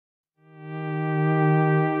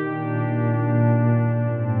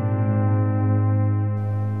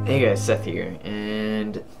Hey guys, Seth here,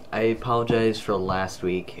 and I apologize for last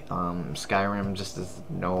week. Skyrim just is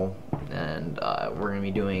no, and we're gonna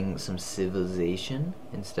be doing some Civilization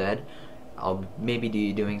instead. I'll maybe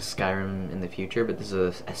be doing Skyrim in the future, but this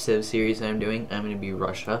is a Civ series that I'm doing. I'm gonna be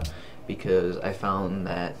Russia because I found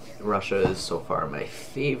that Russia is so far my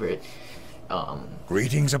favorite.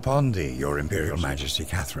 Greetings upon thee, your Imperial Majesty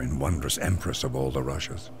Catherine, wondrous Empress of all the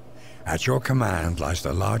Russias. At your command lies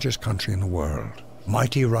the largest country in the world.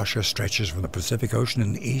 Mighty Russia stretches from the Pacific Ocean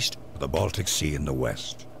in the east to the Baltic Sea in the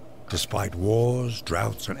west. Despite wars,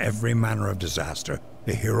 droughts, and every manner of disaster,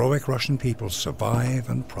 the heroic Russian people survive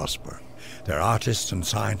and prosper. Their artists and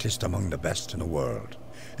scientists among the best in the world.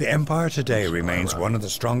 The Empire today remains one of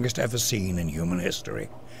the strongest ever seen in human history.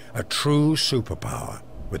 A true superpower,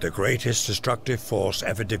 with the greatest destructive force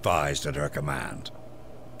ever devised at her command.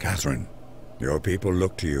 Catherine, your people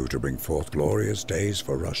look to you to bring forth glorious days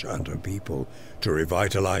for Russia and her people, to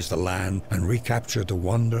revitalize the land and recapture the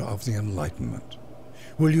wonder of the Enlightenment.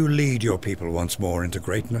 Will you lead your people once more into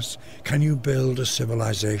greatness? Can you build a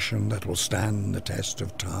civilization that will stand the test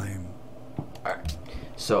of time? Alright,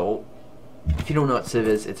 so if you don't know what Civ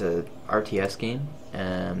is, it's a RTS game,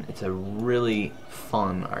 and it's a really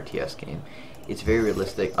fun RTS game. It's very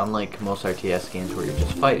realistic, unlike most RTS games where you're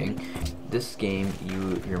just fighting. This game,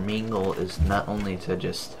 your main goal is not only to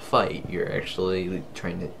just fight, you're actually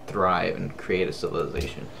trying to thrive and create a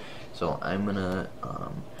civilization. So I'm gonna,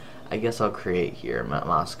 I guess I'll create here,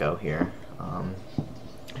 Moscow here,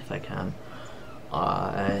 if I can.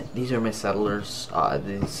 These are my settlers.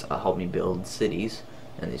 These help me build cities,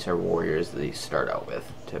 and these are warriors that you start out with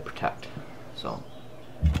to protect. So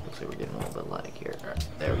looks like we're getting a little bit lag here. Right,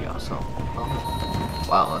 there we go. So,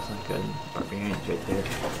 wow, that's not good. Barbarians right there.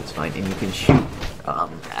 That's fine, and you can shoot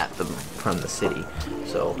at them from the city,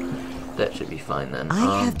 so that should be fine then.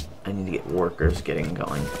 I need to get workers getting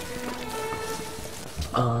going.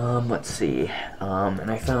 Let's see.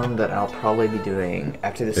 And I found that I'll probably be doing,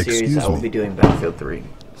 after this series, I will be doing Battlefield 3.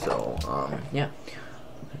 So, yeah.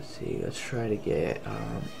 Let's see. Let's try to get,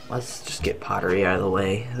 let's just get pottery out of the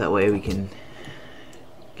way. That way we can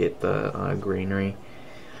get the greenery.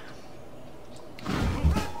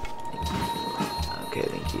 Okay,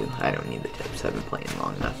 thank you. I don't need the tips. I've been playing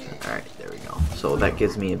long enough. Alright, there we go. So that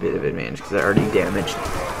gives me a bit of advantage because they're already damaged.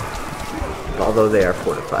 Although they are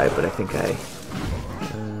fortified, but I think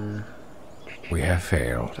We have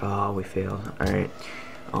failed. Oh, we failed. Alright.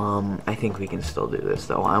 I think we can still do this,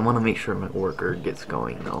 though. I want to make sure my worker gets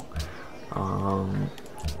going, though. I'm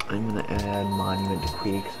going to add Monument to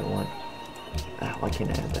Quay because I want... why can't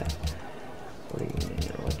I add that? What are you doing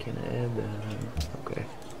here? Why can't I add that? Okay.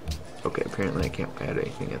 Okay, apparently I can't add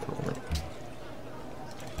anything at the moment.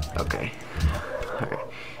 Okay. Alright.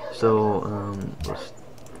 So, let's...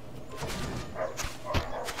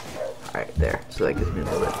 Alright, there. So that gives me a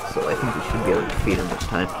little bit. So I think we should be able to defeat him this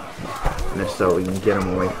time. And if so, we can get him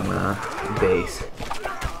away from the base.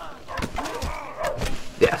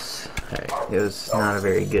 Yes. Alright. It was not a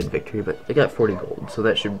very good victory, but they got 40 gold, so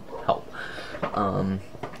that should help.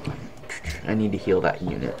 I need to heal that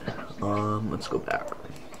unit. Let's go back.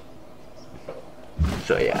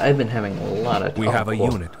 So yeah, I've been having a lot of... We have a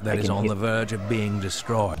unit that is on the verge of being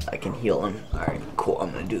destroyed. I can heal him. Alright, cool.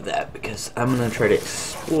 I'm gonna do that because I'm gonna try to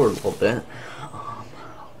explore a little bit.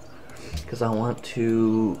 Because I want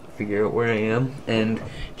to figure out where I am. And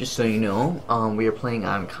just so you know, we are playing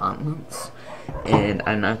on continents. And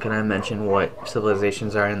I'm not gonna mention what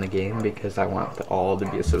civilizations are in the game because I want all to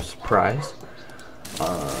be a surprise.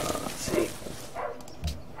 Let's see.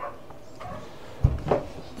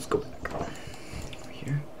 Let's go back over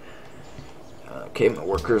here. Okay, my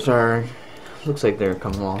workers are... Looks like they're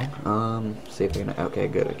coming along. See if I can... Okay,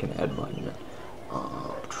 good. I can add monument.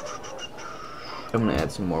 I'm gonna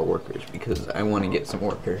add some more workers because I want to get some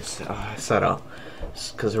workers set up.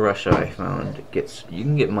 Because Russia, I found, you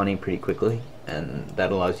can get money pretty quickly, and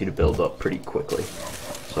that allows you to build up pretty quickly.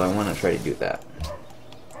 So I want to try to do that.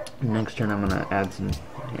 Next turn, I'm gonna add some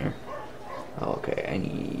here. Oh, okay, I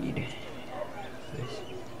need this.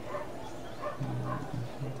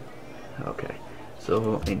 Okay,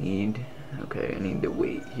 so I need to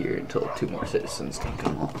wait here until 2 more citizens can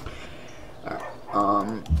come along.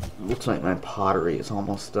 Alright, looks like my pottery is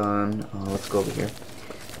almost done. Let's go over here.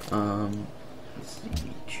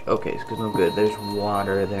 Okay, it's no good. There's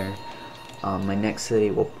water there. My next city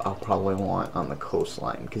I'll probably want on the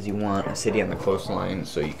coastline because you want a city on the coastline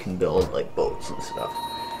so you can build like boats and stuff.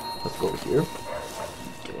 Let's go over here.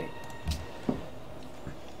 Okay.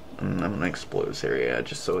 And I'm gonna explore this area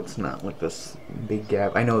just so it's not like this big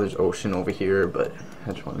gap. I know there's ocean over here, but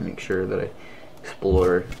I just want to make sure that I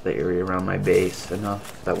explore the area around my base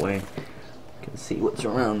enough. That way I can see what's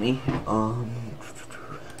around me.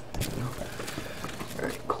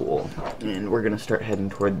 Alright, cool. And we're gonna start heading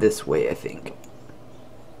toward this way, I think.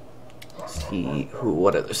 See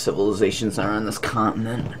what other civilizations are on this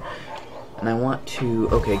continent. And I want to,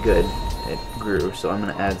 okay, good. It grew, so I'm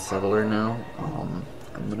gonna add settler now. I'm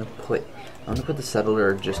gonna put the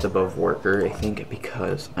settler just above worker, I think,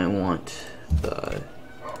 because I want the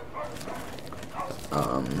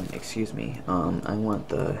excuse me. I want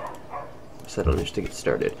the settlers to get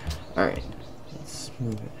started. Alright, let's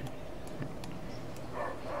move it.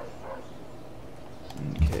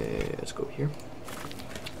 Okay, let's go here.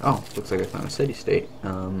 Oh, looks like I found a city-state.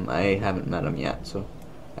 I haven't met them yet, so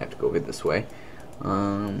I have to go over this way.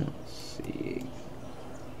 Let's see.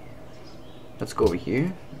 Let's go over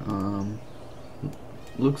here.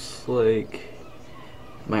 Looks like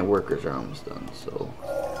my workers are almost done, so...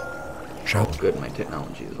 Oh, good, my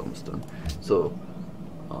technology is almost done. So,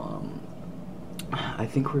 I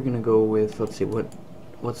think we're gonna go with, let's see,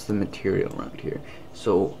 what's the material around here?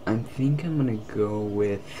 So, I think I'm gonna go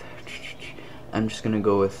with... I'm just gonna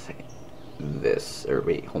go with this, or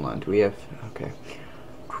wait, hold on, do we have, okay.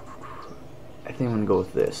 I think I'm gonna go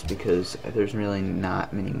with this, because there's really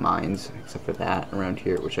not many mines, except for that around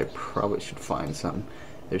here, which I probably should find some.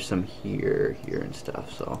 There's some here, and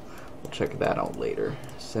stuff, so we'll check that out later.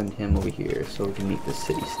 Send him over here, so we can meet the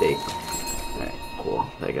city-state. Alright, cool,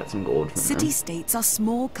 I got some gold from them. City-states are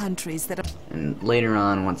small countries that are... And later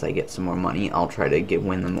on, once I get some more money, I'll try to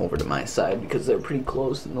win them over to my side, because they're pretty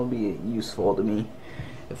close, and they'll be useful to me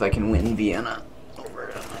if I can win Vienna over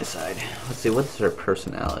to my side. Let's see, what's their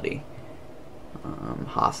personality?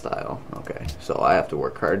 Hostile. Okay, so I have to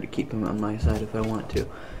work hard to keep them on my side if I want to.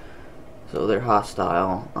 So they're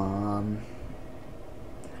hostile.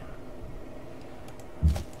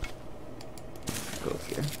 Go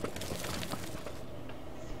here.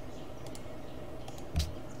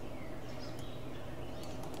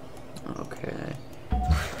 Okay.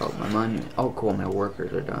 Oh, my money. Oh, cool. My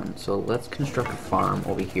workers are done. So let's construct a farm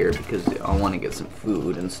over here because I want to get some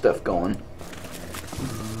food and stuff going.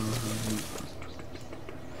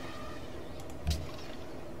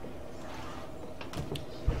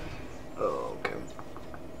 Okay.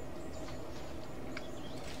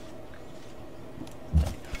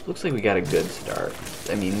 Looks like we got a good start.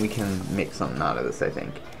 I mean, we can make something out of this, I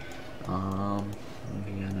think.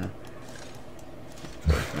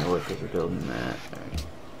 My workers are building that. Alright.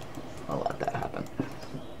 I'll let that happen.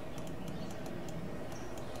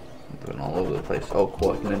 I'm doing all over the place. Oh,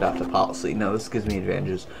 cool. I can adopt a policy. No, this gives me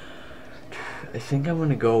advantages. I think I'm going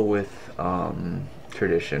to go with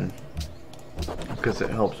tradition. Because it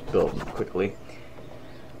helps build quickly.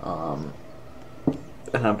 And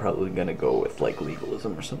I'm probably going to go with, like,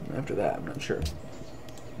 legalism or something after that. I'm not sure.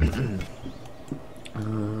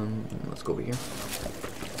 Let's go over here.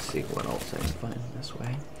 See what else I can find this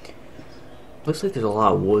way. Looks like there's a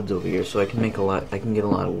lot of woods over here, so I can make a lot. I can get a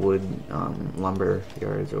lot of wood, lumber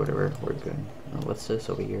yards or whatever. We're good. What's this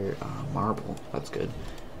over here? Marble. That's good.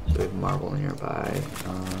 So we have marble nearby.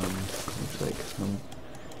 Looks like some.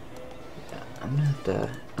 Yeah, I'm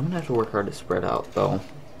gonna have to work hard to spread out though.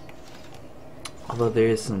 Although there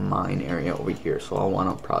is some mine area over here, so I'll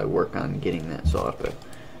want to probably work on getting that. So I'll have to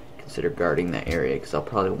consider guarding that area because I'll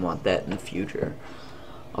probably want that in the future.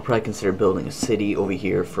 I'll probably consider building a city over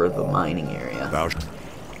here for the mining area.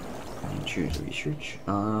 Choose research.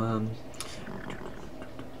 I'm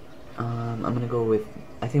gonna go with.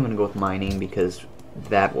 I think I'm gonna go with mining because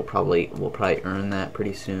that we'll probably earn that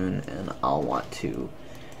pretty soon, and I'll want to.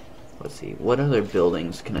 Let's see. What other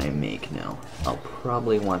buildings can I make now? I'll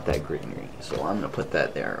probably want that greenery, so I'm gonna put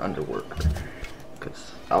that there under worker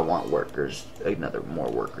because I want workers. More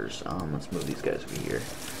workers. Let's move these guys over here.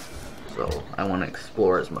 So I want to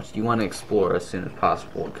explore as much. You want to explore as soon as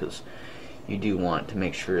possible because you do want to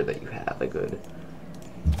make sure that you have a good.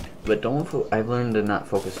 But don't. I've learned to not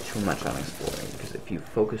focus too much on exploring because if you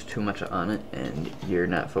focus too much on it and you're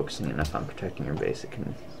not focusing enough on protecting your base, it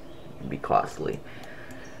can be costly.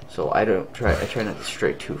 So I try not to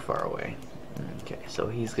stray too far away. Okay, so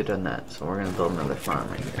he's done that. So we're gonna build another farm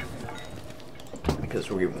right here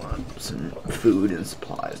because we want some food and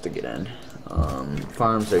supplies to get in.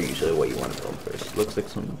 Farms are usually what you want to build first. Looks like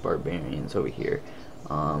some barbarians over here.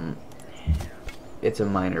 It's a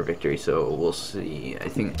minor victory, so we'll see. I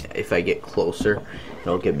think if I get closer,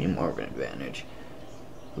 it'll give me more of an advantage.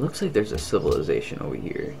 Looks like there's a civilization over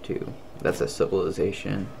here, too. That's a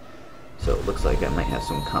civilization. So it looks like I might have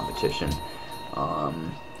some competition.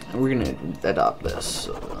 We're going to adopt this,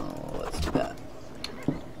 so let's do that.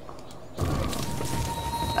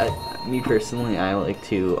 me personally, I like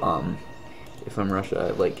to, if I'm Russia,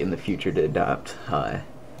 I'd like in the future to adopt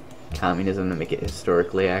communism to make it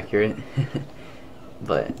historically accurate.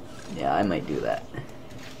 But yeah, I might do that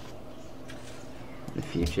in the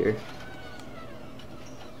future.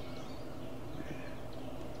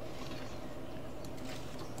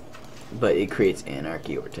 But it creates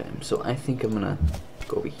anarchy over time. So I think I'm gonna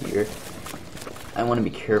go over here. I want to be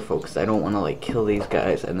careful because I don't want to like kill these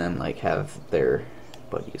guys and then like have their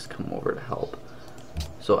buddies come over to help.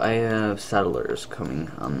 So I have settlers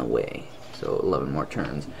coming on the way. So 11 more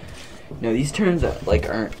turns. Now these turns like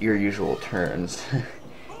aren't your usual turns.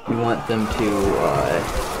 You want them to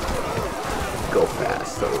go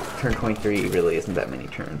fast. So turn 23 really isn't that many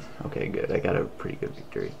turns. Okay, good. I got a pretty good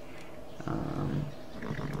victory.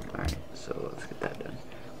 Alright, so let's get that done.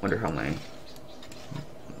 Wonder how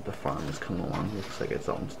the farm is coming along. Looks like it's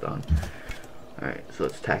almost done. Alright, so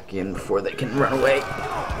let's tack in before they can run away.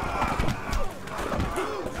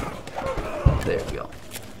 There we go.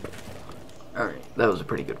 Alright, that was a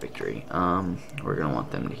pretty good victory. We're gonna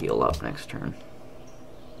want them to heal up next turn.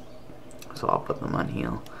 So I'll put them on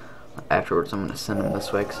heal. Afterwards, I'm gonna send them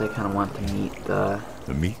this way because I kind of want to meet the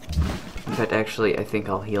meat. In fact, actually, I think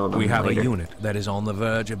I'll heal them. We have later. A unit that is on the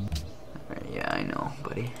verge of. Right, yeah, I know,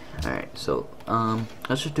 buddy. All right, so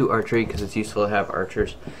let's just do archery because it's useful to have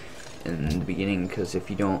archers in the beginning. Because if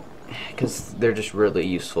you don't, because they're just really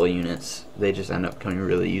useful units. They just end up becoming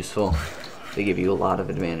really useful. They give you a lot of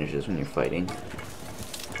advantages when you're fighting.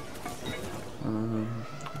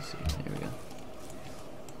 Let's see. There we go.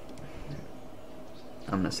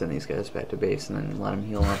 I'm gonna send these guys back to base and then let them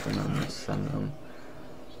heal up, and then I'm gonna send them.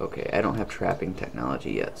 Okay, I don't have trapping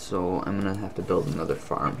technology yet, so I'm gonna have to build another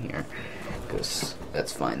farm here. Because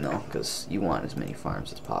that's fine though, because you want as many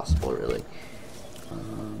farms as possible, really.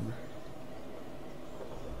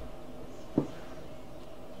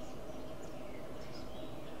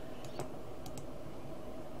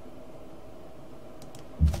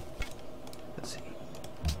 Let's see.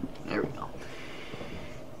 There we go.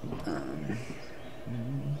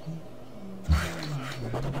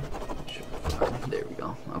 There we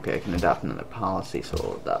go. Okay, I can adopt another policy, so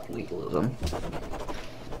I'll adopt legalism.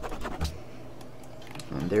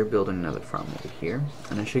 And they're building another farm over here.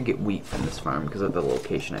 And I should get wheat from this farm because of the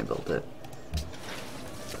location I built it.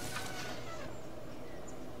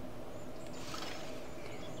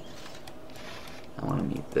 I want to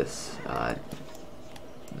meet this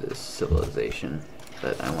this civilization,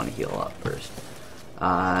 but I want to heal up first.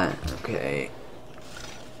 Okay.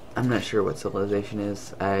 I'm not sure what civilization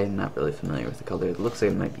is. I'm not really familiar with the color. It looks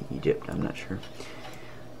like it might be Egypt. I'm not sure.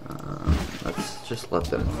 Let's just let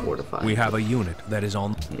them fortify. We have a unit that is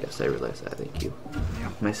on. Yes, I realize that. Thank you.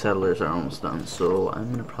 My settlers are almost done, so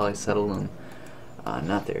I'm gonna probably settle them.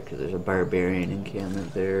 Not there, because there's a barbarian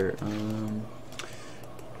encampment there.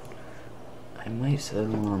 I might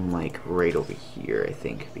settle them like right over here. I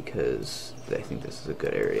think because I think this is a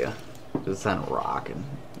good area. It's on a rock, and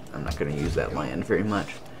I'm not gonna use that land very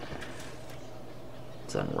much.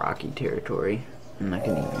 It's on rocky territory. I'm not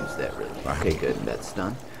going to use that really. Okay, good. That's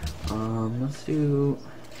done. Let's do...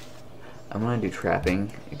 I'm going to do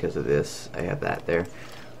trapping because of this. I have that there.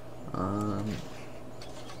 And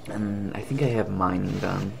I think I have mining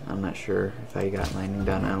done. I'm not sure if I got mining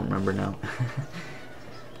done. I don't remember now.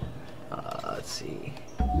 Let's see.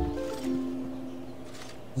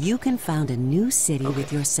 You can found a new city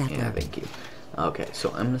with your settler. Yeah, thank you. Okay, so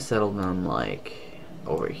I'm going to settle them like...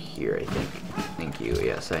 over here, I think. Thank you.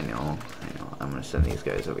 Yes, I know. I'm gonna send these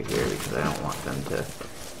guys over here because I don't want them to.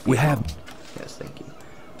 We have. Yes, thank you.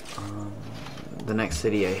 The next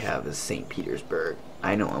city I have is St. Petersburg.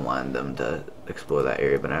 I know I wanted them to explore that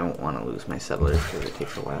area, but I don't want to lose my settlers because it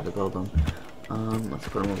takes a while to build them. Let's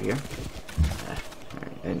put them over here.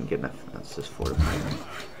 Alright, I didn't get enough. Let's just fortify them.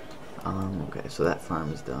 Okay, so that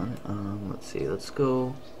farm is done. Let's see. Let's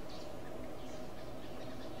go.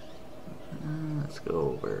 Let's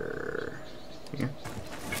go over here.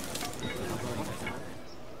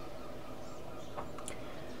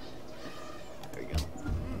 There we go.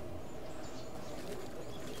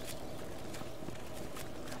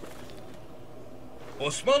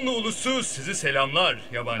 Osmanlı ulusu sizi selamlar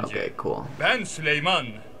yabancı. Okay, cool. Ben Süleyman.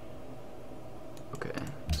 Okay,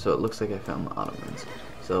 so it looks like I found the Ottomans.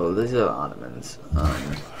 So these are the Ottomans.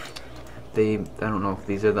 I don't know if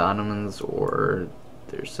these are the Ottomans or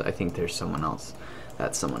I think there's someone else.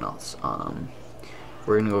 That's someone else.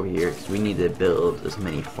 We're gonna go over here because we need to build as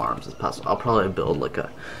many farms as possible. I'll probably build like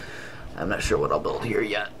I'm not sure what I'll build here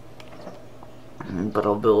yet, but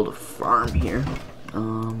I'll build a farm here.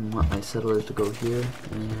 Want my settlers to go here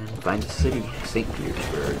and find a city, St.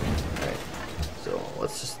 Petersburg. Alright, So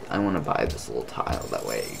let's just, I want to buy this little tile, that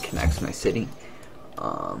way it connects my city.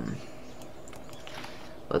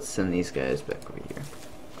 Let's send these guys back over here.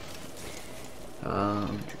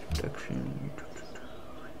 Production.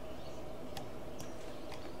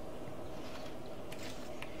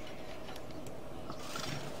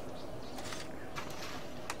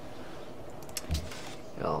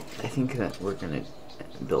 Well, I think that we're gonna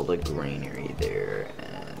build a granary there,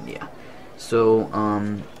 and yeah. So,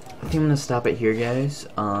 I think I'm gonna stop it here, guys.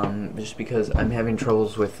 Just because I'm having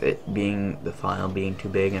troubles with it being, the file being too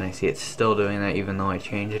big, and I see it's still doing that even though I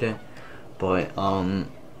changed it. But,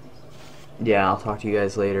 yeah, I'll talk to you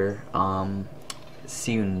guys later.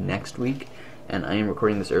 See you next week. And I am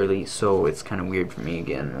recording this early, so it's kind of weird for me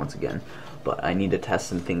once again. But I need to test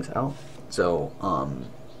some things out. So,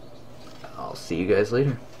 I'll see you guys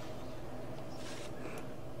later.